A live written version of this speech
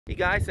Hey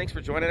guys, thanks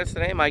for joining us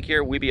today. Mike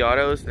here, WeBe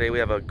Autos. Today we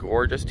have a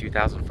gorgeous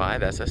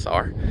 2005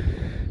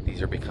 SSR.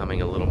 These are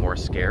becoming a little more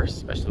scarce,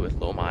 especially with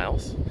low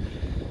miles.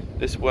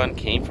 This one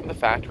came from the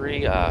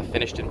factory,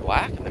 finished in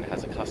black, and then it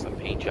has a custom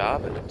paint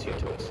job and a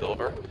two-tone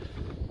silver.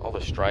 All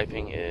the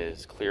striping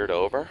is cleared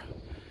over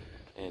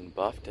and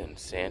buffed and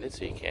sanded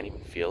so you can't even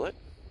feel it.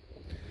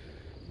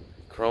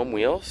 Chrome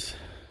wheels,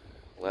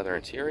 leather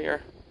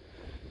interior,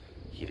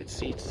 heated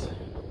seats,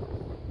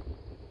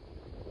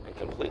 and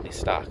completely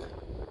stock.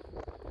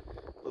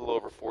 A little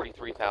over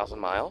 43,000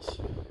 miles.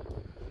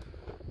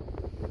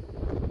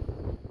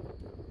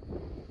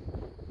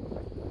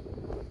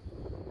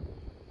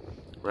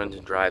 Runs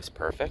and drives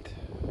perfect.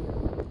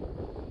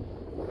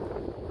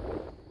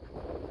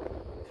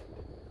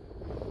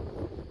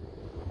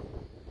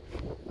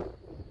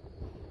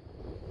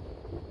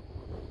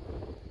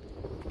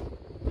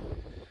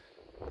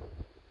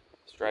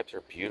 Stripes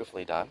are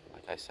beautifully done.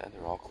 Like I said,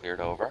 they're all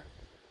cleared over.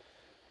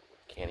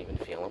 Can't even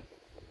feel them.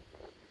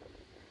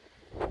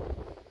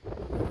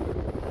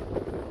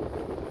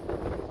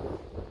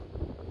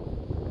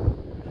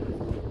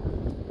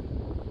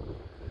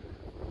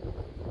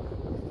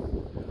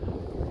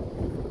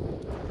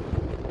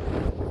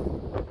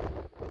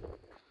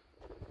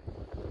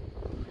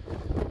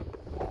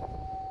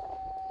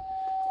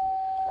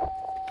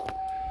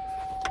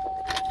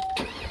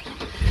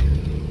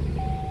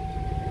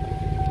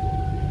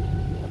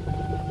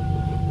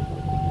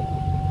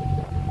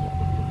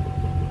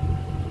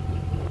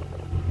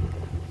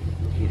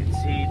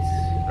 Seats,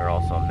 they're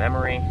also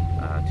memory,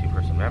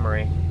 two-person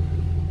memory.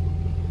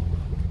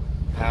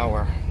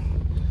 Power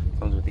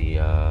comes with the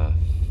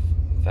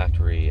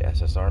factory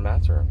SSR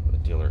mats or the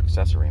dealer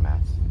accessory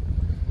mats.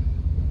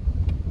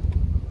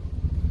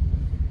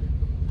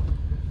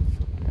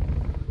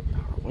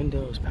 Power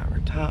windows,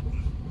 power top.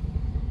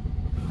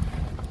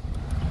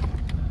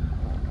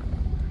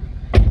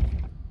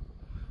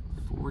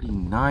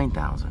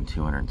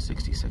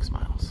 $49,266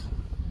 miles.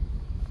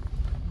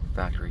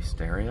 Factory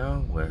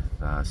stereo with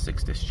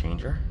 6-disc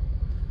changer.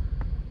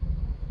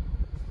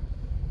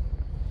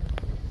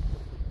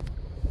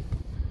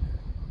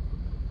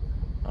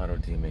 Auto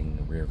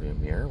dimming rear view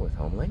mirror with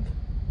Homelink.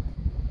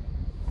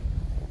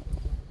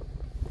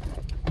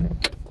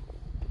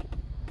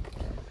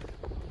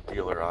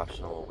 Dealer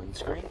optional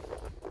windscreen.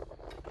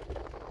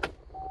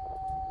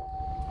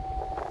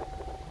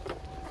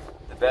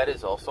 The bed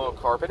is also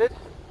carpeted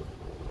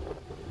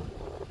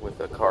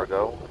with a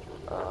cargo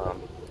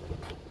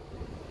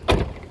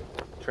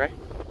tray.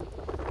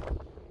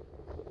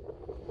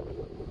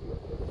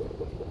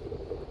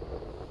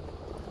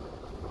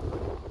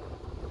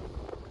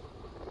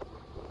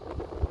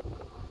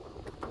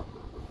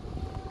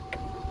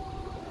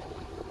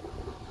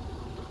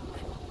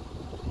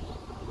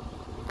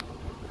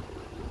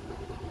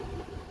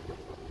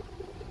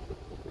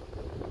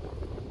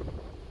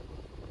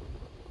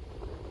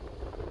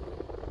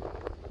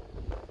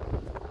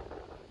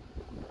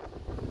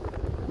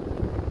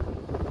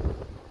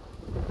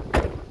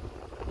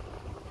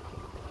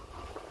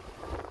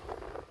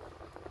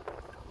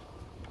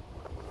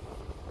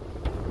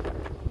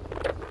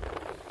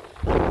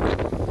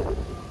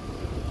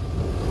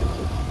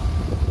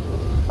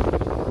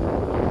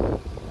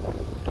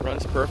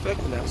 Runs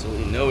perfect and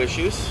absolutely no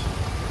issues.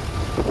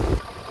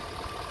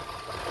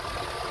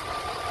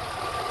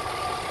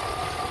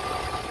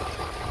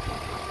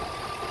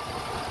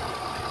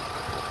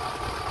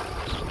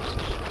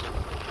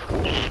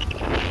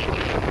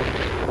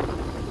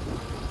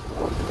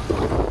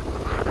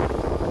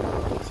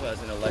 Also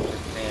has an electric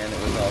fan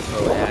that was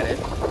also added.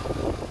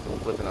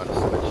 Flip it on a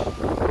switch.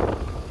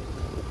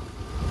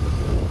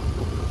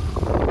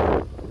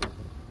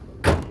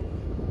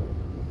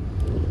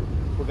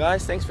 Well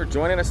guys, thanks for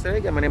joining us today.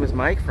 Again, my name is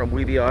Mike from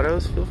WeBe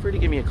Autos. Feel free to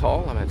give me a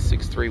call. I'm at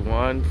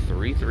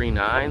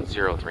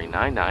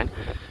 631-339-0399. You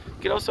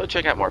can also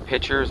check out more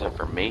pictures,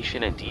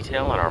 information, and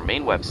detail on our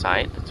main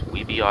website. It's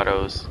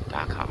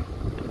webeautos.com.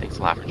 Thanks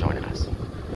a lot for joining us.